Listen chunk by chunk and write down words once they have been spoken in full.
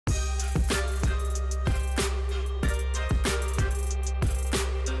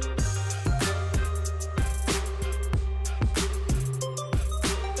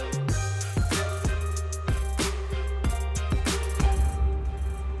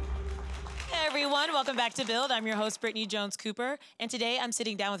everyone. Welcome back to Build. I'm your host, Brittany Jones-Cooper, and today I'm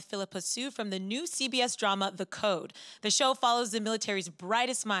sitting down with Phillipa Soo from the new CBS drama, The Code. The show follows the military's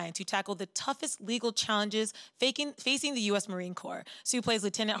brightest minds who tackle the toughest legal challenges facing the U.S. Marine Corps. Soo plays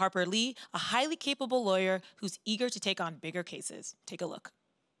Lieutenant Harper Li, a highly capable lawyer who's eager to take on bigger cases. Take a look.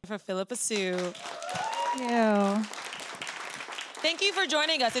 For Phillipa Soo. Thank you. Thank you for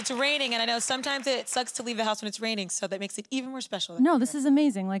joining us. It's raining, and I know sometimes it sucks to leave the house when it's raining, so that makes it even more special. No, this is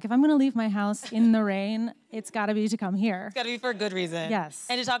amazing. Like, if I'm going to leave my house in the rain, it's got to be to come here. It's got to be for a good reason. Yes.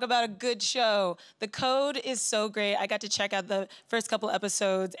 And to talk about a good show. The Code is so great. I got to check out the first couple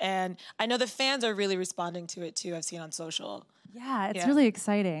episodes, and I know the fans are really responding to it, too. I've seen on social. Yeah, it's really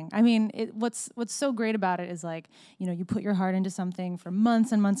exciting. I mean, what's so great about it is, like, you know, you put your heart into something for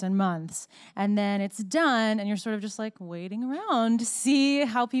months and months and months, and then it's done, and you're sort of just like waiting around to see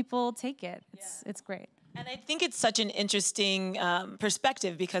how people take it. It's great. And I think it's such an interesting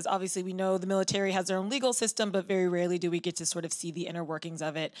perspective because obviously we know the military has their own legal system, but very rarely do we get to sort of see the inner workings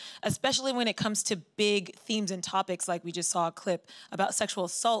of it, especially when it comes to big themes and topics like we just saw a clip about sexual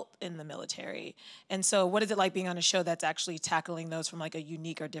assault in the military. And so what is it like being on a show that's actually tackling those from like a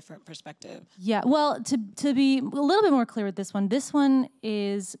unique or different perspective? Yeah, well, to be a little bit more clear with this one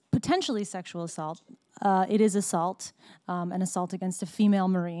is potentially sexual assault. It is assault, an assault against a female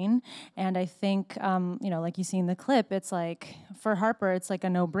Marine. And I think, you know, like you see in the clip, it's like, for Harper, it's like a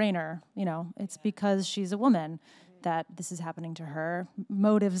no-brainer. You know, it's because she's a woman that this is happening to her.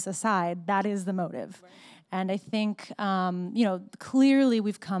 Motives aside, that is the motive. Right. And I think, you know, clearly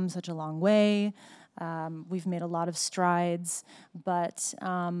we've come such a long way. We've made a lot of strides, but,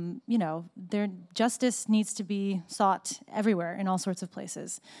 you know, justice needs to be sought everywhere in all sorts of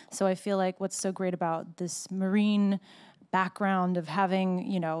places. So I feel like what's so great about this Marine background of having,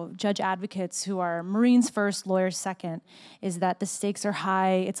 you know, judge advocates who are Marines first, lawyers second, is that the stakes are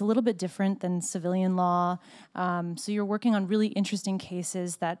high. It's a little bit different than civilian law. So you're working on really interesting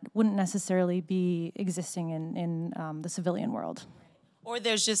cases that wouldn't necessarily be existing in the civilian world. Or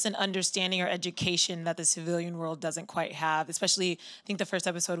there's just an understanding or education that the civilian world doesn't quite have, especially, I think the first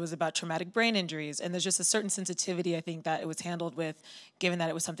episode was about traumatic brain injuries, and there's just a certain sensitivity, I think, that it was handled with, given that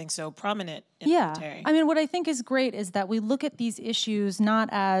it was something so prominent in the military. I mean, what I think is great is that we look at these issues not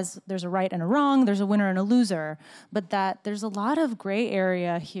as there's a right and a wrong, there's a winner and a loser, but that there's a lot of gray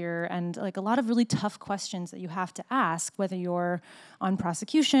area here and like a lot of really tough questions that you have to ask, whether you're on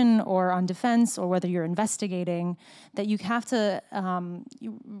prosecution or on defense or whether you're investigating, that you have to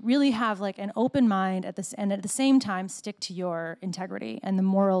you really have like an open mind and at the same time stick to your integrity and the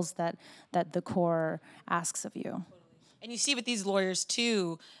morals that the Corps asks of you. And you see with these lawyers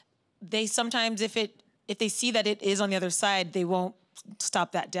too, they sometimes, if they see that it is on the other side, they won't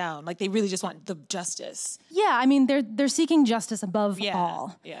stop that down. Like they really just want the justice. Yeah, I mean, they're seeking justice above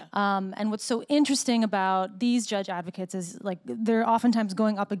all. Yeah. And what's so interesting about these judge advocates is like they're oftentimes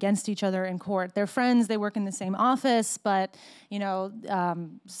going up against each other in court. They're friends, they work in the same office, but you know,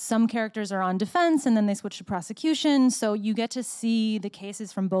 some characters are on defense and then they switch to prosecution. So you get to see the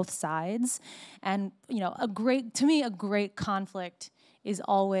cases from both sides. And you know, to me, a great conflict is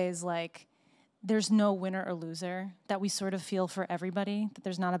always like, there's no winner or loser, that we sort of feel for everybody, that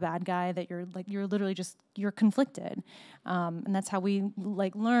there's not a bad guy, that you're literally just, you're conflicted. And that's how we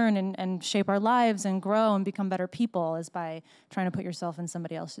like learn and shape our lives and grow and become better people, is by trying to put yourself in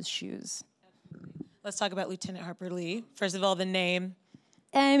somebody else's shoes. Absolutely. Let's talk about Lieutenant Harper Li. First of all, the name.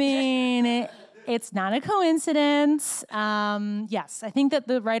 I mean, it's not a coincidence. Yes, I think that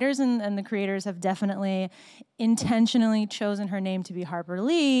the writers and the creators have definitely intentionally chosen her name to be Harper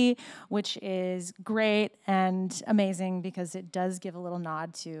Li, which is great and amazing because it does give a little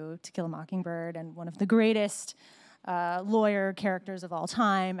nod to Kill a Mockingbird and one of the greatest lawyer characters of all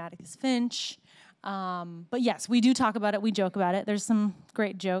time, Atticus Finch. But yes, we do talk about it, we joke about it. There's some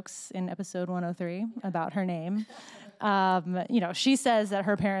great jokes in episode 103 about her name. You know, she says that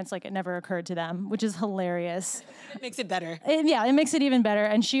her parents, like, it never occurred to them, which is hilarious. It makes it better. It makes it even better.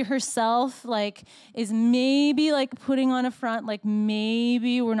 And she herself, like, is maybe, like, putting on a front, like,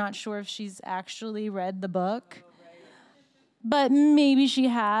 maybe we're not sure if she's actually read the book. But maybe she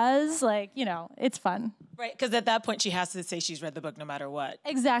has, like, you know, it's fun. Right, because at that point she has to say she's read the book no matter what.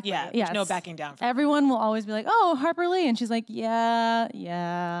 Exactly. Yeah, there's no backing down from Everyone will always be like, oh, Harper Li. And she's like, yeah.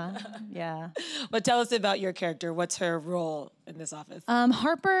 But tell us about your character. What's her role in this office?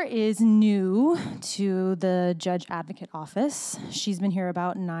 Harper is new to the judge advocate office. She's been here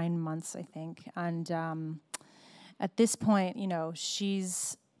about 9 months, I think. And at this point, you know,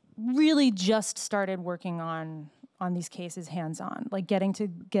 she's really just started working on on these cases hands-on, like getting to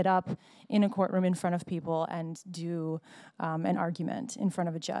get up in a courtroom in front of people and do an argument in front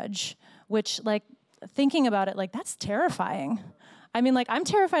of a judge, which, like, thinking about it, like, that's terrifying. I mean, like, I'm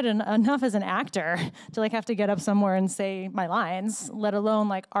terrified enough as an actor to, like, have to get up somewhere and say my lines, let alone,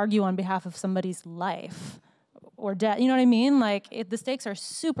 like, argue on behalf of somebody's life or death. You know what I mean? Like, the stakes are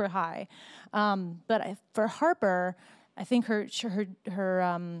super high. But for Harper, I think her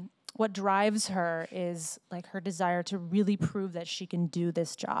what drives her is, like, her desire to really prove that she can do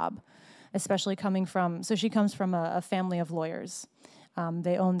this job, especially so she comes from a family of lawyers.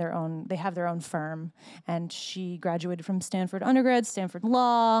 They have their own firm, and she graduated from Stanford undergrad, Stanford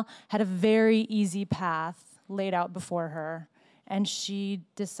Law, had a very easy path laid out before her, and she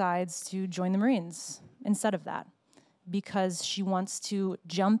decides to join the Marines instead of that because she wants to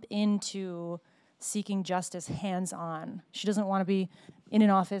jump into seeking justice hands-on. She doesn't want to be in an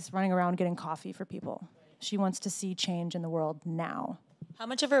office running around getting coffee for people. She wants to see change in the world now. How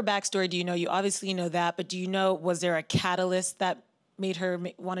much of her backstory do you know? You obviously know that, but do you know, was there a catalyst that made her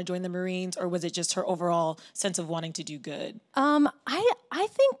want to join the Marines, or was it just her overall sense of wanting to do good? I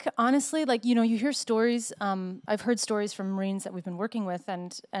think, honestly, like, you know, you hear stories. I've heard stories from Marines that we've been working with,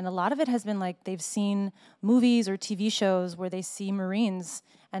 and a lot of it has been like they've seen movies or TV shows where they see Marines,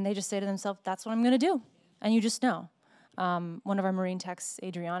 and they just say to themselves, that's what I'm going to do. And you just know. One of our Marine techs,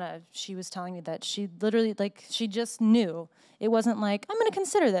 Adriana, she was telling me that she literally, like, she just knew. It wasn't like, I'm going to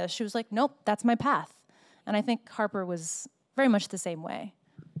consider this. She was like, nope, that's my path. And I think Harper was very much the same way.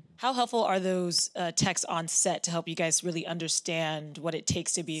 How helpful are those texts on set to help you guys really understand what it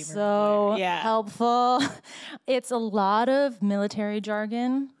takes to be a Marine So lawyer? Yeah. helpful. It's a lot of military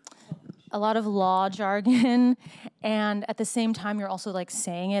jargon, a lot of law jargon, and at the same time, you're also, like,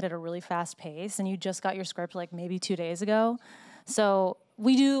 saying it at a really fast pace, and you just got your script, like, maybe 2 days ago. So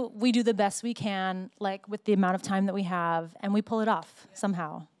we do the best we can, like, with the amount of time that we have, and we pull it off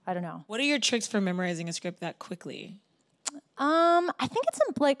somehow. I don't know. What are your tricks for memorizing a script that quickly?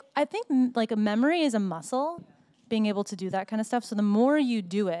 I think like a memory is a muscle, being able to do that kind of stuff. So the more you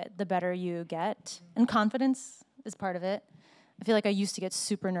do it, the better you get. And confidence is part of it. I feel like I used to get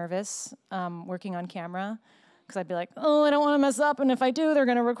super nervous working on camera because I'd be like, oh, I don't want to mess up. And if I do, they're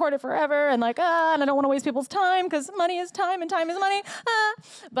going to record it forever. And like, and I don't want to waste people's time because money is time and time is money.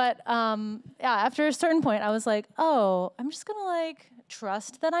 But yeah, after a certain point, I was like, oh, I'm just going to, like,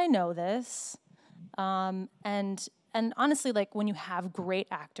 trust that I know this. And honestly, like, when you have great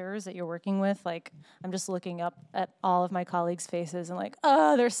actors that you're working with, like, I'm just looking up at all of my colleagues' faces and like,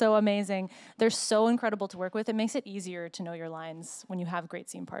 oh, they're so amazing. They're so incredible to work with. It makes it easier to know your lines when you have great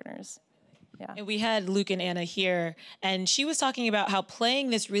scene partners. Yeah. And we had Luke and Anna here, and she was talking about how playing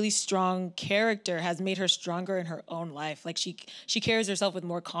this really strong character has made her stronger in her own life. Like, she carries herself with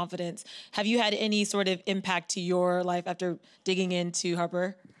more confidence. Have you had any sort of impact to your life after digging into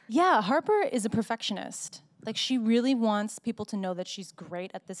Harper? Yeah, Harper is a perfectionist. Like, she really wants people to know that she's great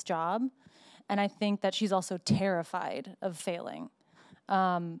at this job. And I think that she's also terrified of failing.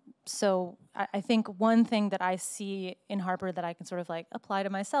 So I think one thing that I see in Harper that I can sort of, like, apply to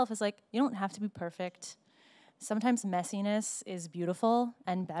myself is, like, you don't have to be perfect. Sometimes messiness is beautiful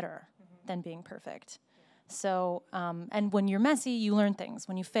and better than being perfect. So, and when you're messy, you learn things.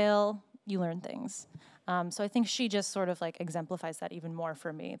 When you fail, you learn things. So I think she just sort of, like, exemplifies that even more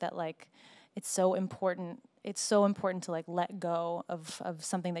for me, that, like, it's so important. It's so important to, like, let go of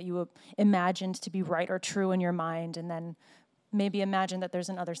something that you imagined to be right or true in your mind, and then maybe imagine that there's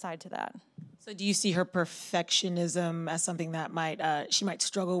another side to that. So do you see her perfectionism as something that she might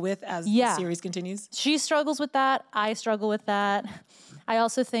struggle with as the series continues? She struggles with that. I struggle with that. I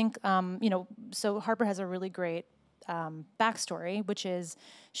also think, so Harper has a really great backstory, which is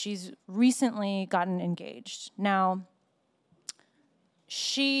she's recently gotten engaged. Now,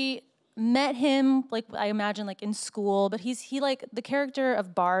 she met him, like, I imagine, like, in school, but he like, the character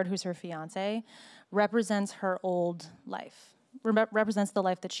of Bard, who's her fiance, represents her old life, represents the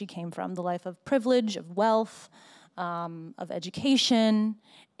life that she came from, the life of privilege, of wealth, of education,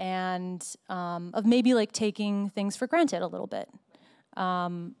 and of maybe, like, taking things for granted a little bit.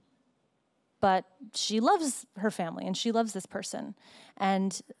 But she loves her family, and she loves this person.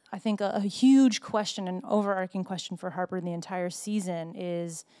 And I think a huge question, an overarching question for Harper in the entire season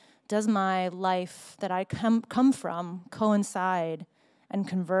is, does my life that I come from coincide and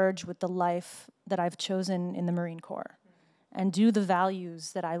converge with the life that I've chosen in the Marine Corps? And do the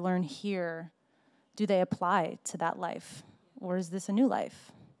values that I learn here, do they apply to that life? Or is this a new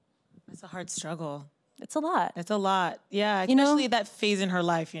life? It's a hard struggle. It's a lot. It's a lot. Yeah, especially that phase in her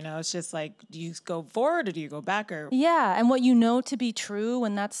life, it's just like, do you go forward or do you go back? Or yeah, and what you know to be true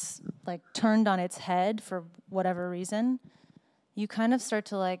when that's like turned on its head for whatever reason, you kind of start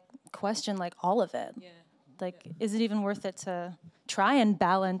to like question like all of it. Like, is it even worth it to try and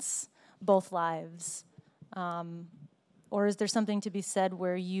balance both lives? Or is there something to be said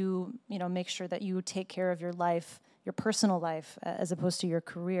where you make sure that you take care of your life, your personal life, as opposed to your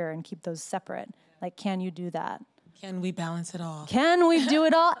career, and keep those separate? Like, can you do that? Can we balance it all? Can we do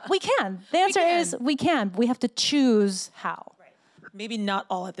it all? We can. The answer is we can. We have to choose how. Right. Maybe not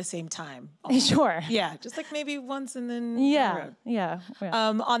all at the same time. Sure. Yeah, just like maybe once and then Yeah.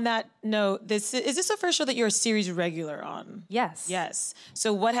 On that note, is this the first show that you're a series regular on? Yes. Yes.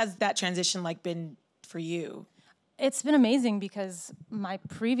 So what has that transition like been for you? It's been amazing because my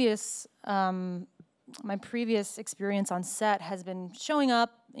previous experience on set has been showing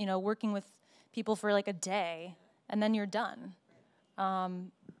up, working with people for like a day, and then you're done.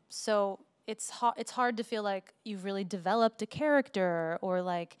 So it's hard to feel like you've really developed a character, or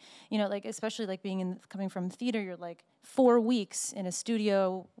like, like especially like coming from theater, you're like 4 weeks in a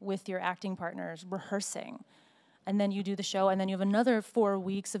studio with your acting partners rehearsing. And then you do the show, and then you have another 4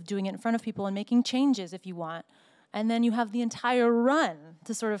 weeks of doing it in front of people and making changes if you want. And then you have the entire run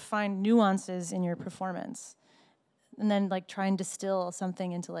to sort of find nuances in your performance. And then like try and distill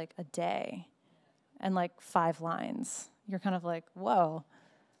something into like a day and like 5 lines. You're kind of like, whoa.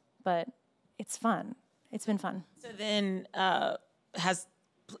 But it's fun. It's been fun. So then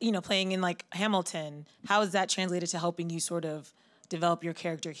playing in like Hamilton, how is that translated to helping you sort of develop your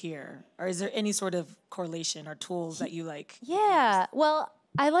character here? Or is there any sort of correlation or tools that you like? Yeah, well,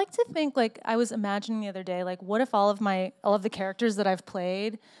 I like to think, like, I was imagining the other day, like, what if all of the characters that I've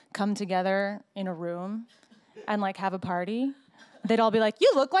played come together in a room and like have a party? They'd all be like,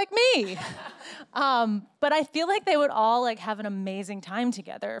 you look like me. But I feel like they would all like have an amazing time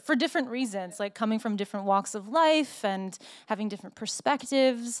together for different reasons, like coming from different walks of life and having different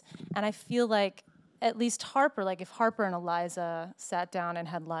perspectives. And I feel like at least Harper, like if Harper and Eliza sat down and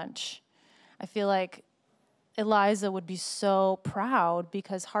had lunch, I feel like Eliza would be so proud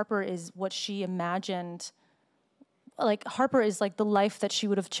because Harper is what she imagined. Like, Harper is like the life that she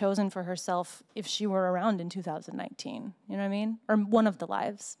would have chosen for herself if she were around in 2019. You know what I mean? Or one of the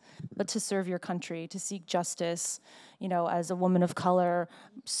lives. But to serve your country, to seek justice, as a woman of color,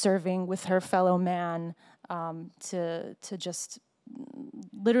 serving with her fellow man, to just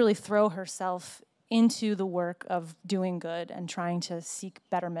literally throw herself into the work of doing good and trying to seek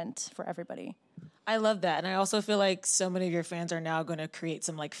betterment for everybody. I love that. And I also feel like so many of your fans are now going to create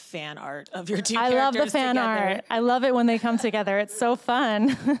some like fan art of your two characters. I love the fan art. I love it when they come together. It's so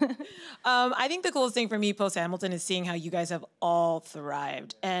fun. I think the coolest thing for me post Hamilton is seeing how you guys have all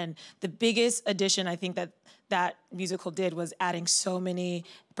thrived. And the biggest addition I think that musical did was adding so many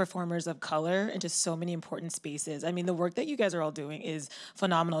performers of color into so many important spaces. I mean, the work that you guys are all doing is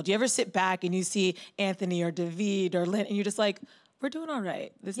phenomenal. Do you ever sit back and you see Anthony or David or Lynn and you're just like, we're doing all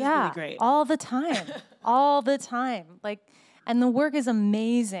right. This is really great. All the time. All the time. Like, and the work is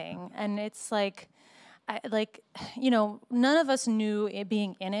amazing. And it's like, none of us knew it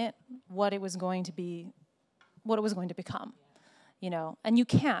being in it what it was going to be, what it was going to become. And you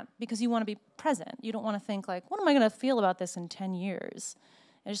can't, because you want to be present. You don't want to think like, what am I going to feel about this in 10 years?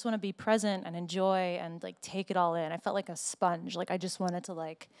 I just want to be present and enjoy and like take it all in. I felt like a sponge. Like I just wanted to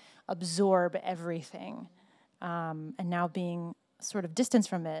like absorb everything. And now being sort of distanced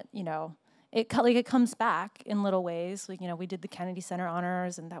from it, it comes back in little ways. Like, we did the Kennedy Center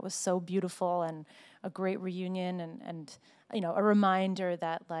honors, and that was so beautiful and a great reunion, and a reminder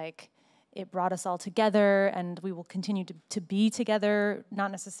that like it brought us all together, and we will continue to be together, not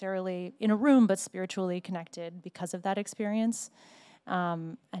necessarily in a room, but spiritually connected because of that experience,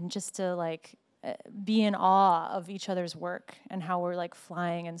 and just to like be in awe of each other's work and how we're like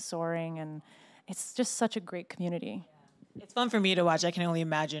flying and soaring, and it's just such a great community. It's fun for me to watch. I can only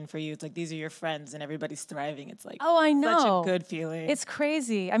imagine for you. It's like these are your friends and everybody's thriving. It's like, oh, I know, such a good feeling. It's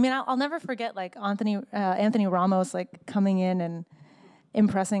crazy. I mean, I'll never forget like Anthony Ramos like coming in and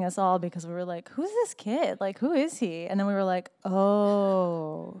impressing us all, because we were like, who's this kid? Like, who is he? And then we were like,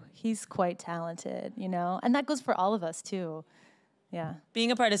 oh, he's quite talented, And that goes for all of us too. Yeah.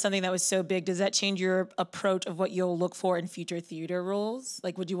 Being a part of something that was so big, does that change your approach of what you'll look for in future theater roles?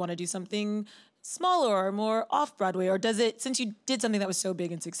 Like, would you want to do something smaller or more off-Broadway? Or does it, since you did something that was so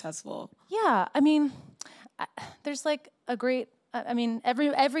big and successful? Yeah, I mean, there's like every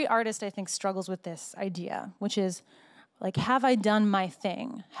artist I think struggles with this idea, which is like, have I done my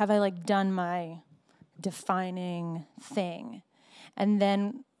thing? Have I like done my defining thing? And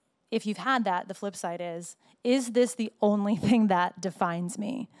then if you've had that, the flip side is this the only thing that defines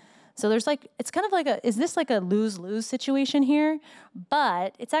me? So there's like, it's kind of like is this like a lose-lose situation here?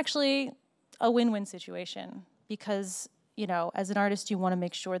 But it's actually a win-win situation because, you know, as an artist, you want to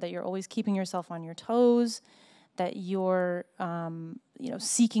make sure that you're always keeping yourself on your toes, that you're, you know,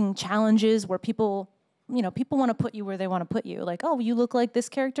 seeking challenges where people want to put you where they want to put you. Like, oh, you look like this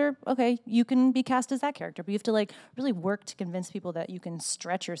character. Okay, you can be cast as that character. But you have to like really work to convince people that you can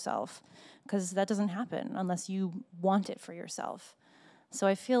stretch yourself, because that doesn't happen unless you want it for yourself. So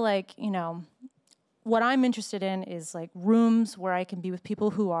I feel like, you know, what I'm interested in is like rooms where I can be with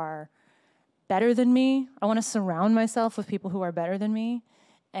people who are better than me. I want to surround myself with people who are better than me.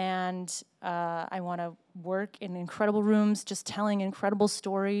 And I want to work in incredible rooms, just telling incredible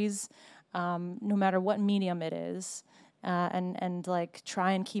stories, no matter what medium it is, and like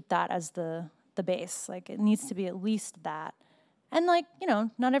try and keep that as the base. Like it needs to be at least that. And like, you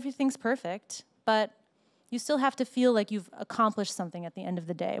know, not everything's perfect, but you still have to feel like you've accomplished something at the end of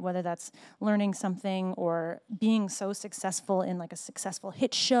the day, whether that's learning something or being so successful in like a successful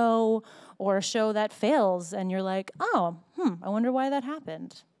hit show or a show that fails and you're like, oh, I wonder why that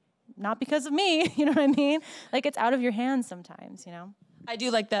happened. Not because of me, you know what I mean? Like it's out of your hands sometimes, you know? I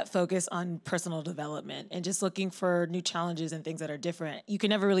do like that focus on personal development and just looking for new challenges and things that are different. You can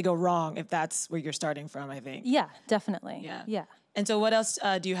never really go wrong if that's where you're starting from, I think. Yeah, definitely. Yeah. And so what else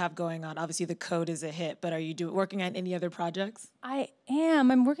do you have going on? Obviously, The Code is a hit, but are you working on any other projects? I am.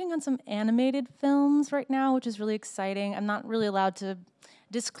 I'm working on some animated films right now, which is really exciting. I'm not really allowed to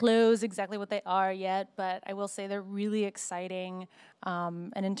disclose exactly what they are yet, but I will say they're really exciting.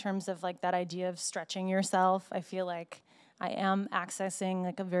 And in terms of like that idea of stretching yourself, I feel like I am accessing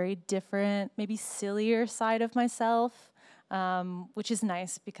like a very different, maybe sillier side of myself. Which is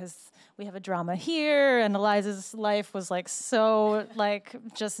nice because we have a drama here and Eliza's life was like so like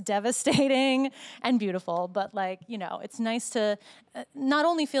just devastating and beautiful, but like, you know, it's nice to not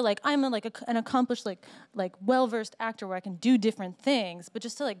only feel like I'm an accomplished like well-versed actor where I can do different things, but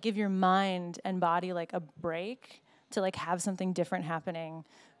just to like give your mind and body like a break to like have something different happening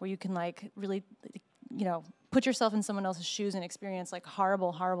where you can like really, you know, put yourself in someone else's shoes and experience like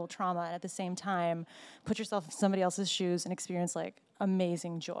horrible, horrible trauma, and at the same time, put yourself in somebody else's shoes and experience like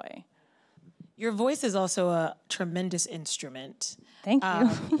amazing joy. Your voice is also a tremendous instrument. Thank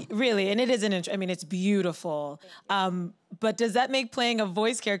you. Really, and it is I mean, it's beautiful. But does that make playing a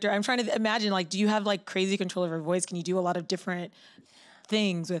voice character, I'm trying to imagine, like, do you have like crazy control over your voice? Can you do a lot of different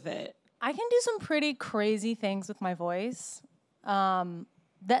things with it? I can do some pretty crazy things with my voice.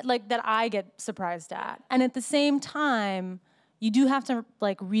 That I get surprised at. And at the same time, you do have to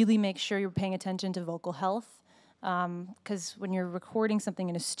like really make sure you're paying attention to vocal health. Because when you're recording something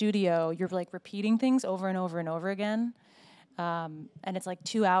in a studio, you're like repeating things over and over and over again. And it's like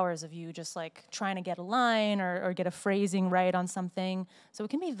 2 hours of you just like trying to get a line or get a phrasing right on something. So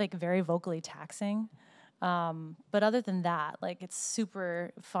it can be like very vocally taxing. But other than that, like it's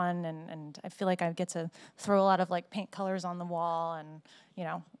super fun and I feel like I get to throw a lot of like paint colors on the wall and, you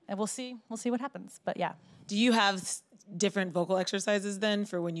know, and we'll see what happens. But yeah. Do you have different vocal exercises then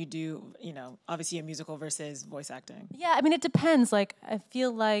for when you do, you know, obviously a musical versus voice acting? Yeah, I mean, it depends. Like, I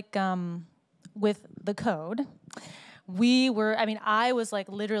feel like with The Code, I was like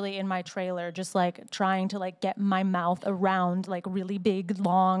literally in my trailer just like trying to like get my mouth around like really big,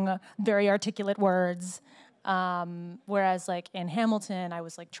 long, very articulate words. Whereas like in Hamilton, I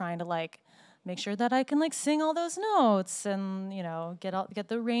was like trying to like make sure that I can like sing all those notes and, you know, get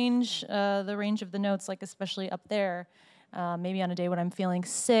the range of the notes, like especially up there. Maybe on a day when I'm feeling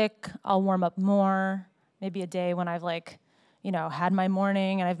sick, I'll warm up more. Maybe a day when I've like, you know, had my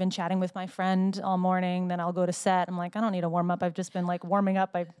morning and I've been chatting with my friend all morning, then I'll go to set. I'm like, I don't need to warm up. I've just been like warming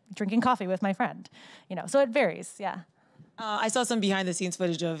up by drinking coffee with my friend, you know, so it varies, yeah. I saw some behind the scenes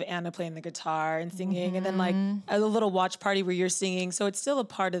footage of Anna playing the guitar and singing and then like a little watch party where you're singing. So it's still a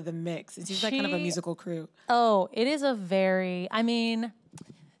part of the mix. It seems like kind of a musical crew. Oh, it is a very, I mean,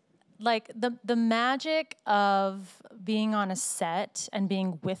 like the magic of being on a set and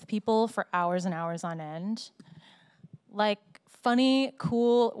being with people for hours and hours on end, like funny,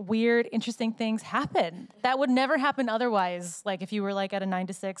 cool, weird, interesting things happen that would never happen otherwise. Like if you were like at a 9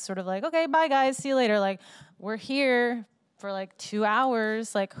 to 6 sort of like, okay, bye guys, see you later. Like we're here for like 2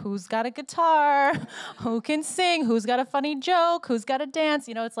 hours. Like who's got a guitar? Who can sing? Who's got a funny joke? Who's got a dance?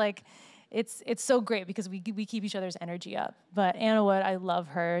 You know, it's like, it's so great because we keep each other's energy up. But Anna Wood, I love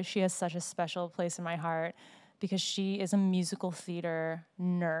her. She has such a special place in my heart because she is a musical theater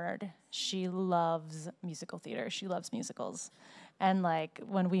nerd. She loves musical theater. She loves musicals. And like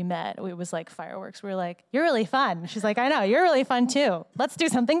when we met, it was like fireworks. We were like, you're really fun. She's like, I know, you're really fun too. Let's do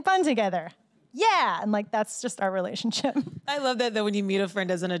something fun together. yeah, and like that's just our relationship. I love that when you meet a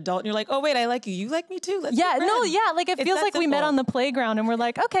friend as an adult and you're like, oh wait, I like you. You like me too. Let's be Yeah, friends. no, yeah, like it It's feels that like we met simple. on the playground and we're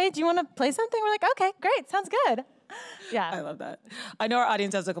like, okay, do you want to play something? We're like, okay, great, sounds good. Yeah. I love that. I know our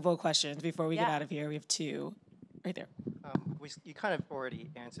audience has a couple of questions before we get Yeah. out of here. We have two right there. You kind of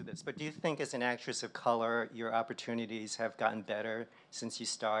already answered this, but do you think as an actress of color, your opportunities have gotten better since you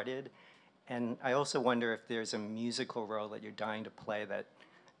started? And I also wonder if there's a musical role that you're dying to play that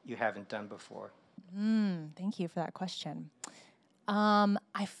you haven't done before. Thank you for that question.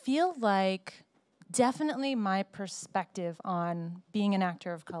 I feel like definitely my perspective on being an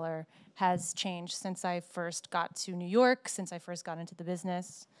actor of color has changed since I first got to New York, since I first got into the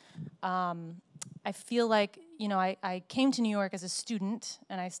business. I feel like, you know, I came to New York as a student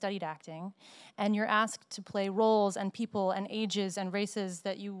and I studied acting, and you're asked to play roles and people and ages and races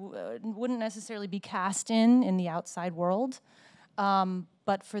that you wouldn't necessarily be cast in the outside world.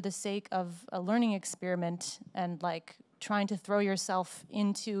 But for the sake of a learning experiment and like trying to throw yourself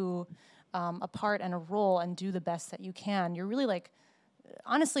into a part and a role and do the best that you can, you're really like,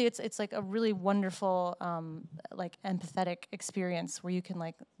 honestly, it's like a really wonderful, like empathetic experience where you can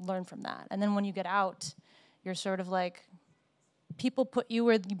like learn from that. And then when you get out, you're sort of like, people put you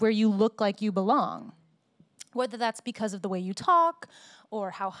where you look like you belong. Whether that's because of the way you talk,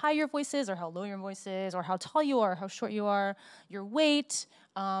 or how high your voice is, or how low your voice is, or how tall you are, how short you are, your weight,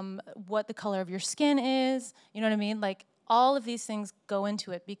 what the color of your skin is, you know what I mean? Like, all of these things go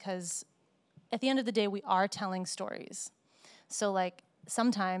into it because at the end of the day, we are telling stories. So, like,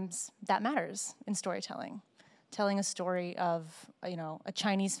 sometimes that matters in storytelling. Telling a story of, you know, a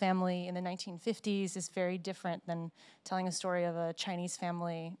Chinese family in the 1950s is very different than telling a story of a Chinese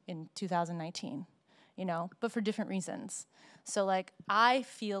family in 2019. You know, but for different reasons. So like, I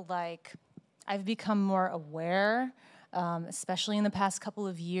feel like I've become more aware, especially in the past couple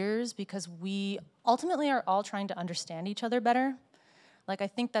of years, because we ultimately are all trying to understand each other better. Like, I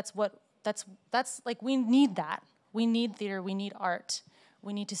think that's like, we need that. We need theater, we need art.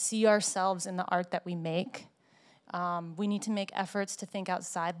 We need to see ourselves in the art that we make. We need to make efforts to think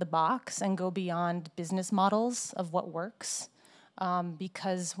outside the box and go beyond business models of what works.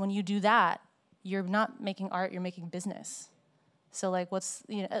 Because when you do that, you're not making art, you're making business. So like, what's,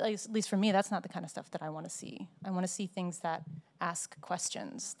 you know, at least for me, that's not the kind of stuff that I want to see. I want to see things that ask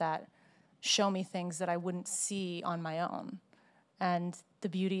questions, that show me things that I wouldn't see on my own. And the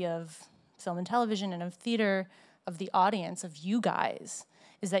beauty of film and television and of theater, of the audience, of you guys,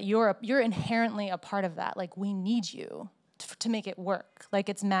 is that you're inherently a part of that. Like, we need you to make it work. Like,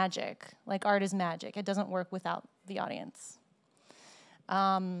 it's magic. Like, art is magic. It doesn't work without the audience.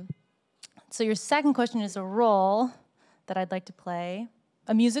 So your second question is a role that I'd like to play.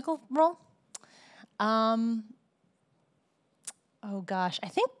 A musical role? Oh gosh, I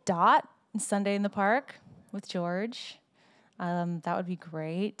think Dot in Sunday in the Park with George. That would be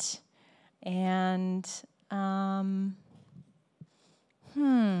great. And, I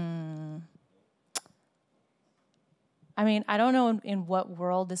mean, I don't know in what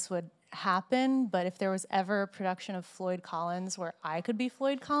world this would happen, but if there was ever a production of Floyd Collins where I could be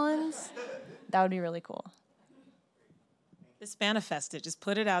Floyd Collins, that would be really cool. Just manifest it. Just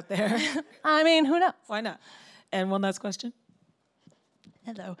put it out there. I mean, who knows? Why not? And one last question.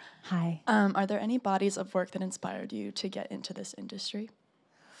 Hello. Hi. Are there any bodies of work that inspired you to get into this industry?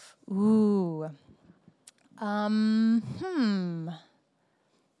 Ooh.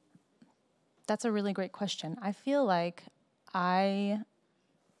 That's a really great question. I feel like my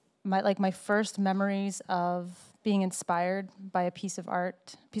first memories of being inspired by a piece of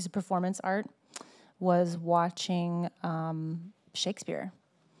art, piece of performance art, was watching Shakespeare,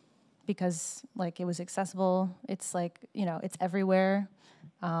 because like it was accessible. It's like, you know, it's everywhere.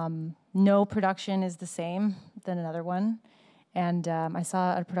 No production is the same than another one. And I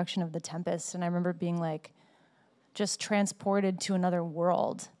saw a production of The Tempest, and I remember being like just transported to another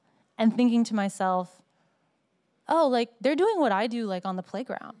world and thinking to myself, oh, like they're doing what I do like on the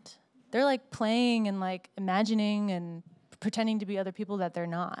playground. They're like playing and like imagining and pretending to be other people that they're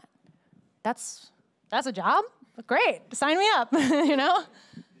not. That's a job? Great, sign me up, you know?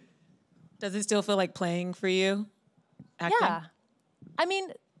 Does it still feel like playing for you? Acting? Yeah. I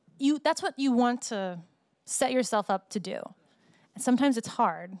mean, that's what you want to set yourself up to do. And sometimes it's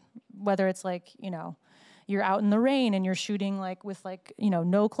hard, whether it's like, you know, you're out in the rain and you're shooting like with like, you know,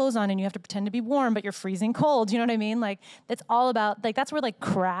 no clothes on and you have to pretend to be warm, but you're freezing cold. You know what I mean? Like, it's all about, like, that's where like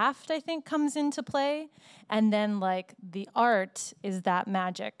craft, I think, comes into play. And then like the art is that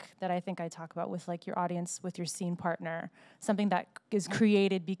magic that I think I talk about with like your audience, with your scene partner, something that is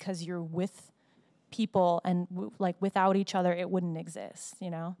created because you're with people and like without each other, it wouldn't exist, you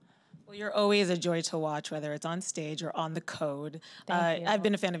know? Well, you're always a joy to watch, whether it's on stage or on the code. Thank you. I've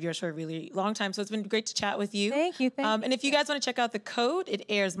been a fan of yours for a really long time, so it's been great to chat with you. Thank you. And if you guys want to check out the code, it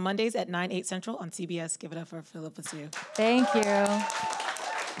airs Mondays at 9, 8 Central on CBS. Give it up for Phillipa Soo. Thank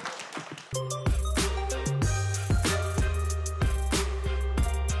you.